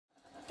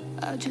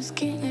I just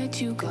can't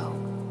let you go.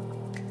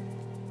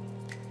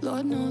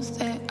 Lord knows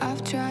that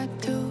I've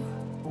tried to.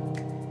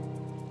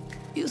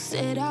 You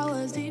said I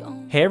was the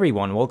only. Hey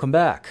everyone, welcome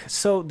back.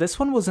 So this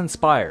one was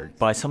inspired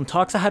by some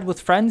talks I had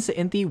with friends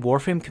in the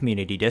Warframe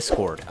community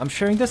Discord. I'm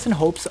sharing this in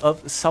hopes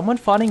of someone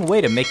finding a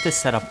way to make this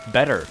setup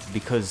better,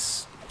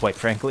 because quite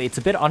frankly, it's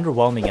a bit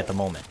underwhelming at the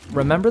moment.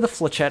 Remember the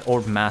Flechette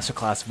Orb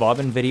Masterclass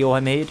Vauban video I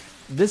made?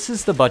 This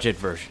is the budget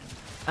version.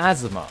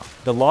 Azima,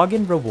 the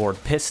login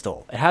reward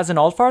pistol. It has an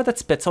altfire that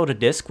spits out a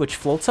disc which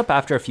floats up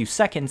after a few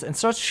seconds and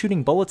starts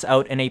shooting bullets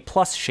out in a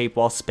plus shape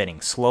while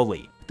spinning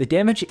slowly. The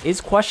damage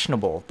is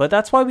questionable, but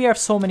that's why we have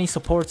so many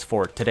supports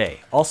for it today.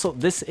 Also,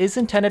 this is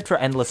intended for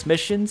endless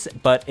missions,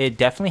 but it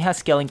definitely has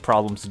scaling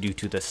problems due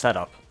to the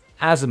setup.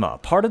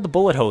 Azima, part of the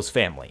bullet hose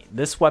family.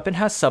 This weapon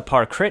has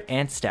subpar crit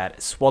and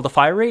status. While the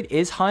fire rate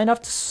is high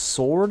enough to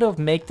sort of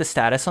make the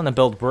status on the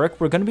build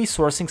work, we're going to be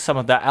sourcing some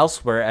of that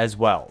elsewhere as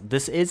well.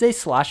 This is a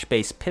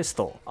slash-based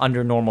pistol.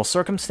 Under normal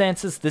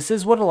circumstances, this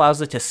is what allows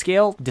it to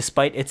scale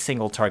despite its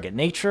single target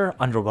nature,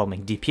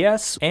 underwhelming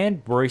DPS,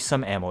 and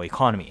worrisome ammo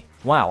economy.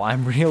 Wow,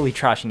 I'm really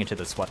trashing into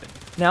this weapon.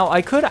 Now,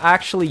 I could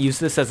actually use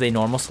this as a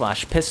normal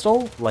slash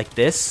pistol, like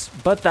this,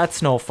 but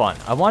that's no fun.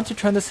 I want to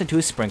turn this into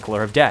a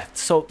sprinkler of death,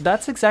 so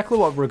that's exactly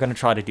what we're going to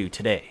try to do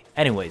today.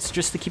 Anyways,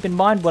 just to keep in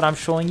mind, what I'm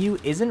showing you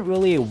isn't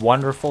really a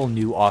wonderful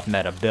new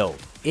off-meta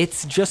build.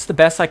 It's just the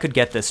best I could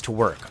get this to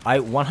work. I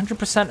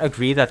 100%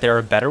 agree that there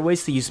are better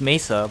ways to use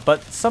Mesa,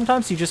 but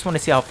sometimes you just want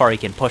to see how far you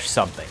can push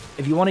something.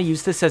 If you want to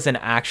use this as an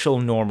actual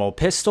normal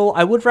pistol,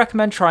 I would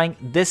recommend trying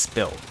this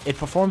build. It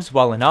performs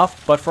well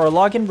enough, but for a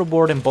login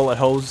reward and bullet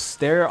hose,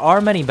 there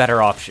are many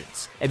better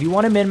options. If you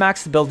want to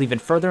min-max the build even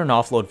further and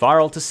offload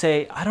viral to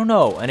say, I don't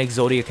know, an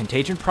Exodia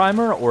Contagion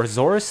Primer or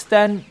Zorus,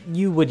 then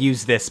you would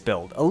use this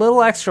build. A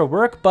little extra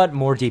work, but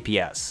more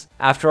DPS.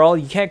 After all,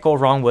 you can't go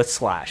wrong with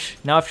Slash.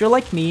 Now if you're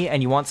like me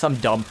and you want some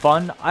dumb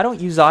fun, I don't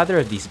use either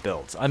of these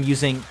builds. I'm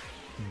using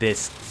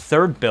this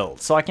third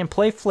build, so I can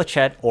play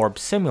Flechette Orb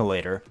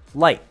Simulator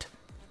Light,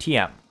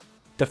 TM.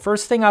 The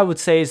first thing I would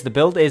say is the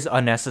build is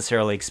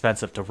unnecessarily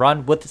expensive to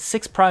run with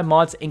 6 prime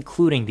mods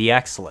including the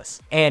Exilus,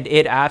 and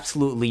it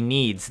absolutely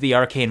needs the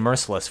Arcane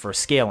Merciless for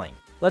scaling.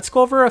 Let's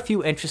go over a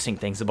few interesting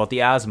things about the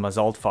Azima's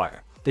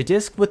altfire. The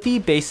disc with the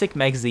basic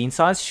magazine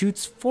size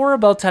shoots for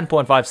about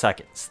 10.5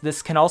 seconds.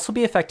 This can also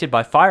be affected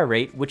by fire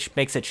rate, which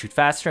makes it shoot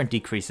faster and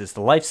decreases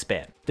the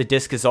lifespan. The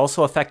disc is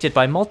also affected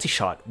by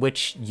multi-shot,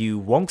 which you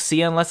won't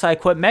see unless I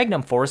equip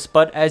Magnum Force,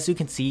 but as you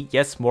can see,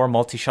 yes, more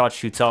multi-shot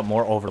shoots out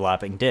more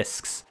overlapping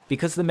discs.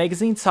 Because the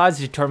magazine size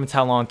determines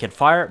how long it can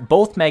fire,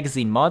 both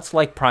magazine mods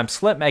like Prime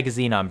Slip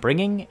magazine I'm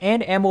bringing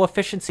and ammo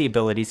efficiency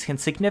abilities can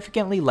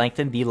significantly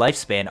lengthen the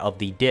lifespan of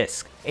the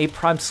disc. A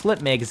Prime Slip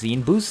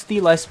magazine boosts the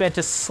lifespan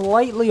to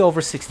slightly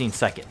over 16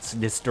 seconds.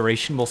 This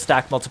duration will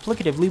stack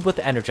multiplicatively with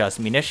Energized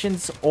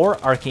Munitions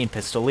or Arcane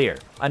Pistolier.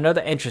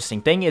 Another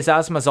interesting thing is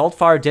Azima's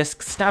altfire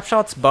disc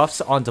snapshots buffs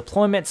on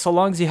deployment. So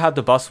long as you have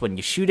the buffs when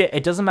you shoot it,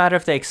 it doesn't matter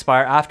if they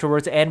expire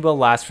afterwards and will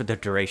last for the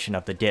duration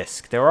of the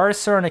disc. There are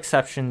certain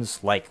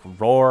exceptions like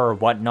Roar or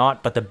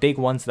whatnot, but the big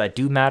ones that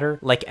do matter,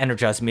 like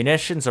Energized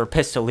Munitions or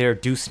Pistolier,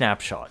 do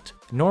snapshot.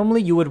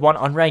 Normally you would want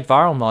unranked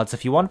viral mods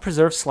if you want to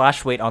preserve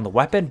slash weight on the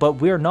weapon, but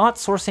we're not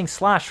sourcing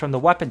slash from the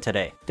weapon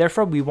today.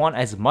 Therefore we want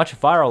as much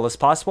viral as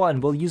possible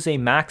and we'll use a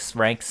max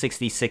rank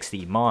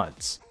 60/60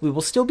 mods. We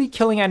will still be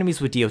killing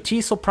enemies with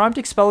DOT, so Primed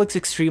Expel is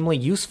extremely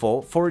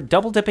useful for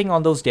double dipping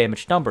on those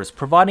damage numbers,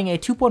 providing a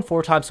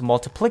 2.4 times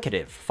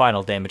multiplicative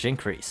final damage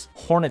increase.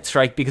 Hornet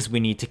Strike because we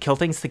need to kill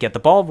things to get the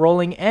ball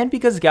rolling, and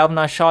because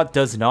Galvanized Shot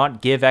does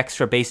not give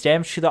extra base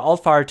damage to the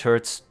altfire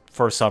turrets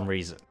for some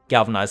reason.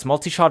 Galvanized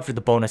Multi-Shot for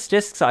the bonus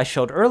discs I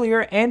showed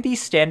earlier, and the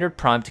standard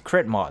primed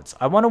crit mods.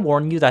 I want to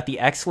warn you that the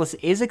Exilus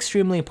is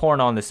extremely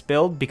important on this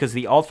build because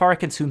the altfire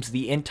consumes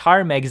the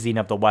entire magazine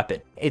of the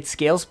weapon. It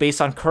scales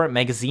based on current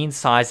magazine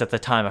size at the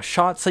time of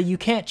shot, so you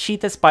can't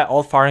cheat this by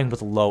alt-firing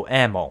with low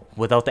ammo.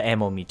 Without the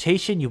ammo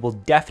mutation, you will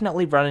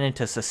definitely run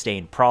into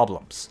sustained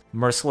problems.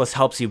 Merciless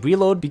helps you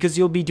reload because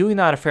you'll be doing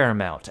that a fair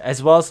amount,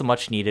 as well as the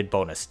much needed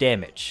bonus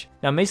damage.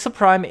 Now Mesa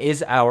Prime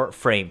is our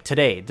frame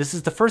today. This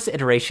is the first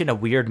iteration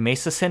of weird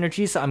Mesa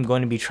synergies I'm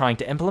going to be trying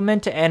to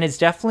implement, and it's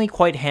definitely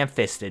quite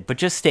ham-fisted, but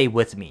just stay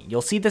with me.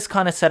 You'll see this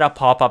kind of setup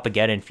pop up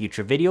again in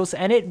future videos,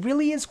 and it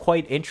really is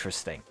quite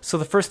interesting. So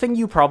the first thing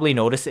you probably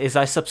notice is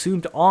I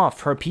subsumed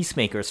off her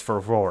Peacemakers for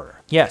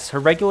Roar. Yes, her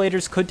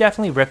regulators could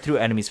definitely rip through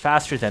enemies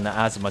faster than the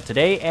Azima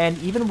today, and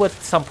even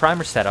with some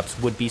primer setups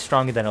would be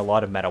stronger than a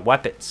lot of meta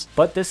weapons.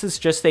 But this is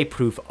just a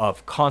proof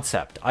of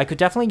concept. I could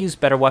definitely use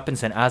better weapons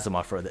than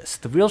Azima for this.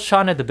 The real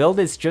shine of the build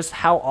is just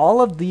how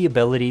all of the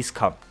abilities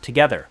come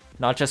together.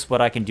 Not just what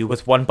I can do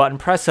with one button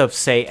press of,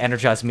 say,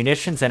 Energized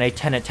Munitions and a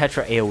TENET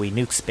Tetra AoE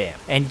nuke spam.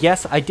 And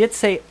yes, I did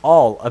say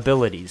all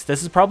abilities.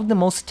 This is probably the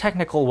most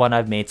technical one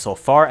I've made so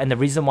far, and the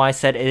reason why I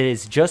said it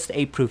is just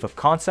a proof of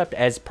concept,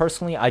 as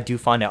personally I do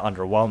find it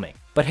underwhelming.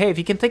 But hey, if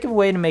you can think of a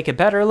way to make it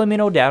better, let me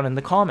know down in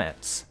the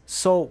comments.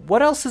 So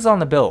what else is on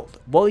the build?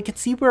 Well, you can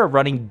see we're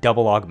running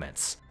double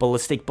augments.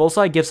 Ballistic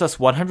Bullseye gives us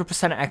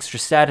 100% extra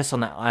status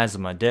on the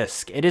Azima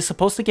disc. It is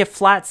supposed to give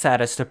flat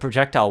status to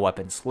projectile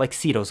weapons like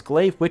Ceto's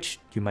Glaive, which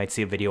you might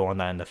see a video on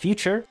that in the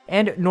future,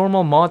 and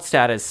normal mod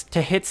status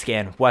to hit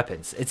scan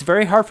weapons. It's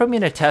very hard for me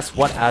to test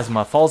what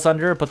Azima falls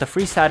under, but the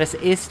free status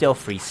is still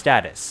free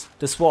status.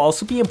 This will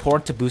also be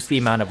important to boost the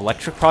amount of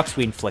electric procs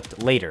we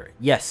inflict later.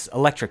 Yes,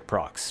 electric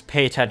procs.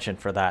 Pay attention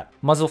for that.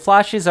 Muzzle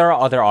flashes are our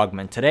other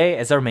augment today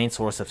as our main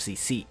source of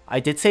CC.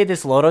 I did say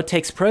this loadout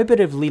takes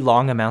prohibitively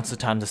long amounts of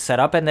time to set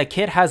up and the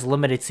kit has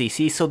limited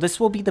CC, so this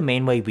will be the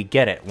main way we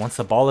get it. Once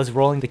the ball is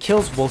rolling, the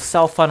kills will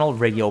self-funnel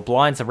radio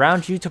blinds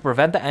around you to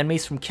prevent the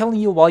enemies from killing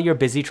you while you're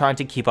busy trying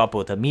to keep up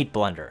with a meat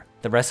blender.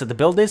 The rest of the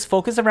build is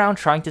focused around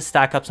trying to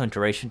stack up some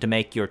duration to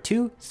make your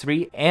 2,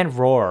 3, and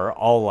Roar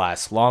all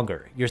last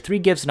longer. Your 3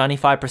 gives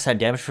 95%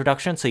 damage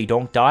reduction so you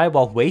don't die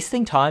while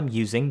wasting time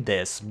using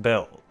this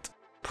build.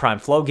 Prime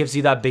Flow gives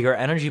you that bigger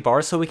energy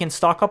bar so we can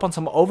stock up on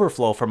some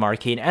overflow from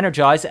Arcane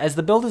Energize as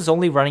the build is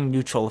only running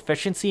neutral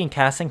efficiency and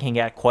casting can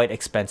get quite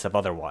expensive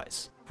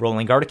otherwise.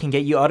 Rolling Guard can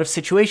get you out of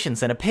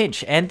situations in a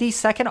pinch, and the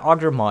second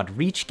Augur mod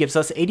Reach gives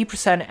us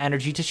 80%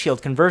 energy to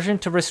shield conversion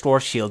to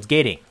restore shield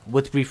gating.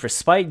 With Refresh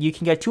Spite, you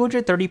can get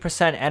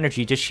 230%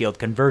 energy to shield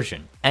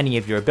conversion. Any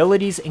of your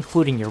abilities,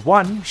 including your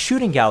 1,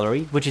 Shooting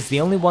Gallery, which is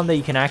the only one that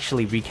you can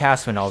actually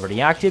recast when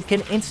already active,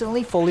 can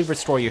instantly fully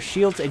restore your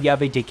shields if you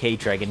have a Decay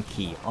Dragon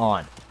key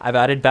on. I've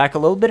added back a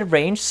little bit of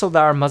range so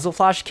that our muzzle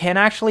flash can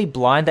actually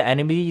blind the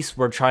enemies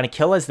we're trying to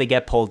kill as they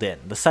get pulled in.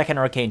 The second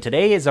arcane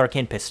today is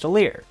Arcane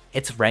Pistolier.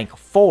 It's rank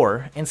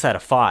 4 instead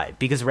of 5,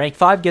 because rank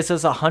 5 gives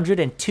us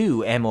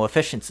 102 ammo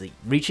efficiency.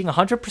 Reaching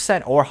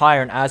 100% or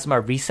higher in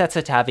Azima resets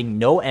it to having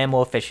no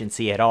ammo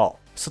efficiency at all.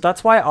 So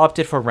that's why I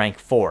opted for rank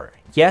 4.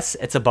 Yes,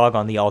 it's a bug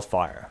on the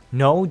altfire.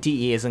 No,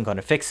 DE isn't going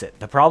to fix it.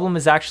 The problem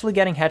is actually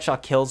getting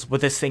headshot kills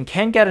with this thing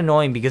can get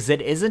annoying because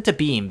it isn't a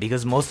beam,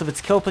 because most of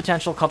its kill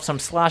potential comes from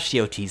slash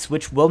COTs,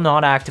 which will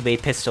not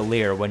activate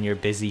Pistolier when you're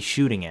busy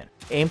shooting it.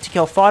 Aim to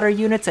kill fodder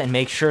units and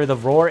make sure the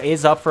Roar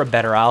is up for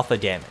better alpha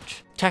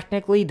damage.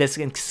 Technically, this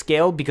can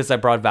scale because I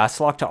brought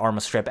Vassalok to armor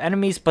strip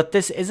enemies, but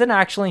this isn't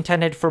actually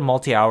intended for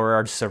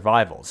multi-hour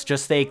survivals,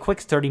 just a quick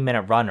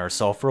 30-minute run or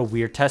so for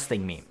weird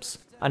testing memes.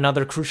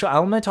 Another crucial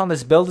element on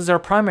this build is our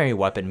primary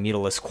weapon,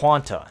 Mutalisk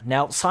Quanta.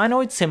 Now,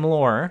 Cyanoid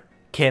Similar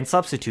can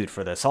substitute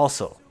for this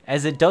also,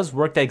 as it does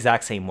work the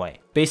exact same way.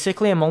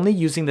 Basically, I'm only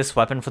using this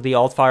weapon for the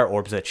altfire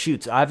orbs it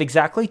shoots. I have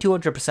exactly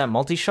 200%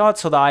 multi-shot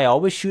so that I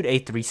always shoot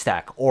a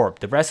 3-stack orb.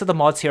 The rest of the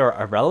mods here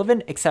are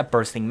irrelevant except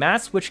Bursting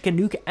Mass, which can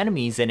nuke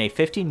enemies in a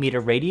 15-meter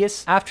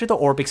radius after the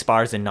orb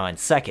expires in 9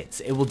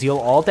 seconds. It will deal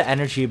all the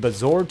energy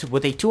absorbed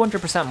with a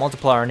 200%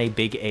 multiplier and a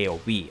big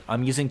AoE.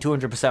 I'm using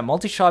 200%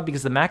 multi-shot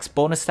because the max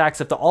bonus stacks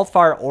of the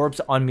altfire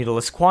orbs on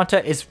Mutalisk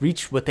Quanta is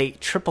reached with a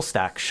triple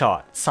stack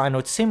shot.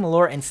 Cyanoid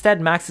Similar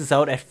instead maxes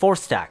out at 4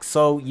 stacks,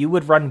 so you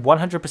would run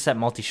 100%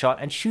 multi-shot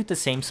and shoot the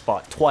same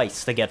spot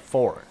twice to get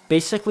 4.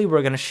 Basically,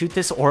 we're going to shoot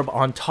this orb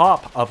on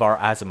top of our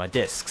Azima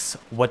discs.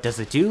 What does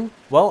it do?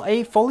 Well,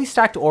 a fully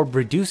stacked orb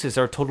reduces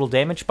our total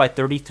damage by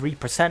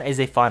 33% as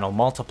a final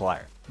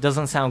multiplier.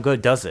 Doesn't sound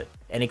good, does it?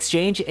 In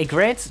exchange, it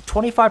grants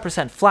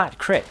 25% flat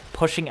crit,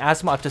 pushing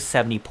Azima up to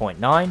 70.9,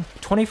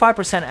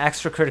 25%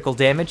 extra critical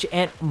damage,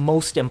 and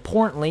most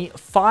importantly,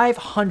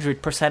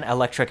 500%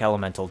 electric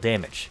elemental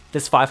damage.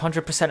 This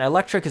 500%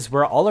 electric is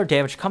where all our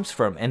damage comes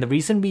from, and the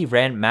reason we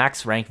ran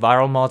max rank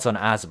viral mods on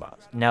Azima.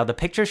 Now the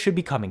picture should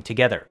be coming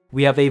together.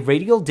 We have a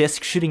radial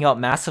disc shooting out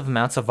massive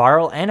amounts of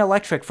viral and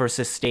electric for a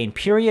sustained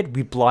period,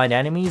 we blind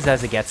enemies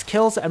as it gets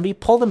kills, and we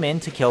pull them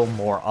in to kill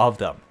more of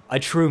them. A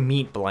true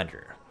meat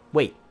blender.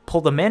 Wait. Pull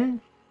them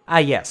in? Ah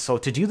yes, so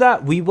to do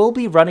that, we will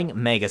be running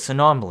Magus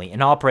Anomaly.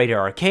 In Operator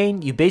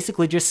Arcane, you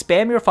basically just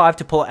spam your 5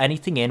 to pull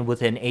anything in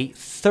within a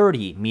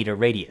 30-meter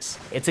radius.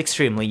 It's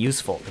extremely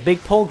useful. The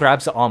big pull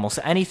grabs almost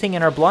anything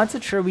and our blinds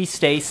ensure we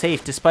stay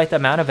safe despite the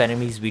amount of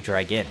enemies we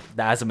drag in.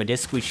 The Azima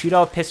disc we shoot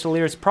out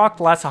Pistolier's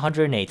proc lasts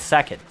 108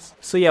 seconds.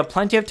 So you have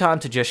plenty of time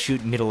to just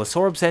shoot Mutalisk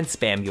orbs and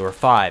spam your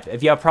 5.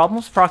 If you have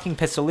problems proccing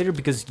Pistolier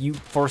because you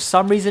for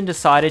some reason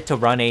decided to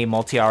run a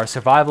multi-hour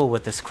survival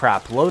with this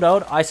crap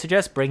loadout, I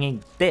suggest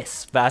bringing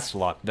this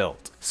Vassalok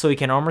build, so you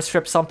can armor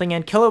strip something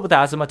and kill it with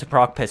Azima to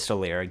proc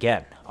Pistolier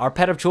again. Our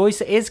pet of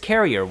choice is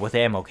Carrier with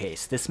ammo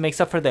case. This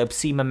makes up for the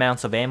obscene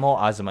amounts of ammo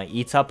Azima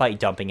eats up by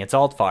dumping its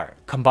altfire.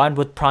 Combined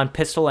with prime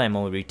pistol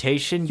ammo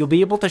rotation, you'll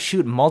be able to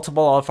shoot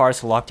multiple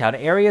altfires to lockdown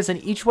areas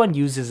and each one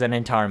uses an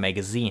entire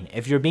magazine.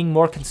 If you're being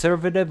more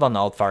conservative on the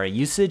altfire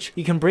usage,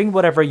 you can bring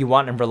whatever you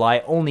want and rely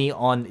only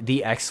on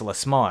the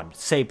Exilus mod,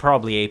 say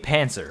probably a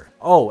Panzer.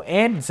 Oh,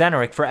 and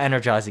Xeneric for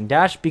energizing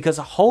dash because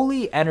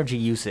holy energy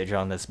usage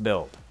on this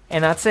build.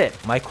 And that's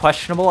it, my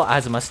questionable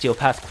Azima Steel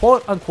Path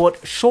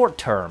quote-unquote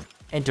short-term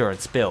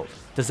endurance build.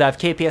 Does it have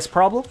KPS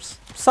problems?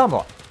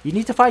 Somewhat. You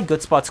need to find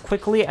good spots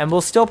quickly and will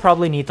still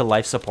probably need the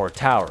life support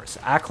towers.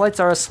 Acolytes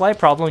are a slight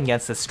problem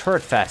against this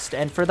turret fest,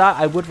 and for that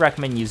I would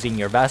recommend using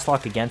your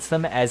Vastlock against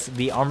them, as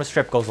the armor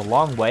strip goes a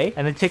long way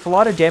and they take a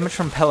lot of damage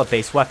from pellet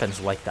based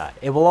weapons like that.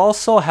 It will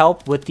also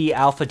help with the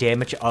alpha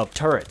damage of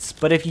turrets,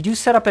 but if you do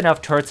set up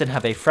enough turrets and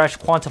have a fresh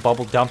quanta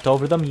bubble dumped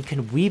over them, you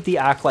can weave the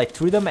Acolyte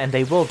through them and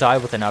they will die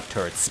with enough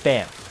turret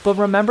spam. But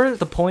remember,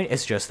 the point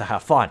is just to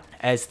have fun,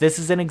 as this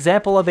is an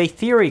example of a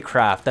theory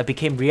craft that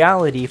became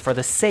reality for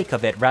the sake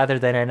of it rather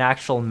than an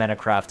actual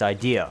metacraft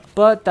idea.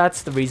 But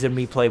that's the reason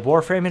we play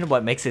Warframe and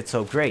what makes it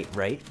so great,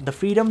 right? The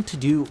freedom to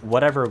do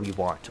whatever we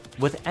want,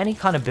 with any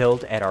kind of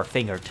build at our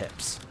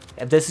fingertips.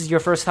 If this is your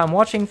first time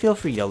watching, feel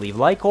free to leave a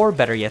like or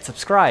better yet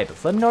subscribe.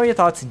 Let me know your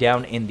thoughts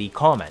down in the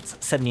comments.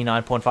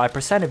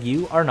 79.5% of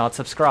you are not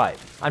subscribed.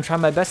 I'm trying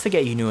my best to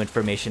get you new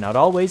information out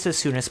always as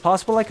soon as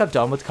possible, like I've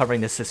done with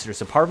covering the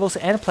Sisters of Parvos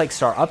and Plague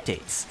Star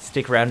updates.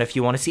 Stick around if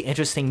you want to see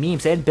interesting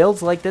memes and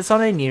builds like this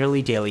on a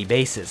nearly daily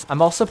basis.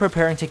 I'm also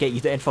preparing to get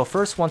you the info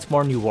first once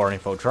more new war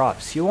info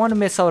drops. You don't want to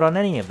miss out on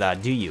any of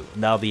that, do you?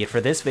 That'll be it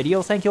for this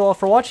video. Thank you all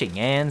for watching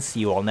and see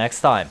you all next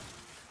time.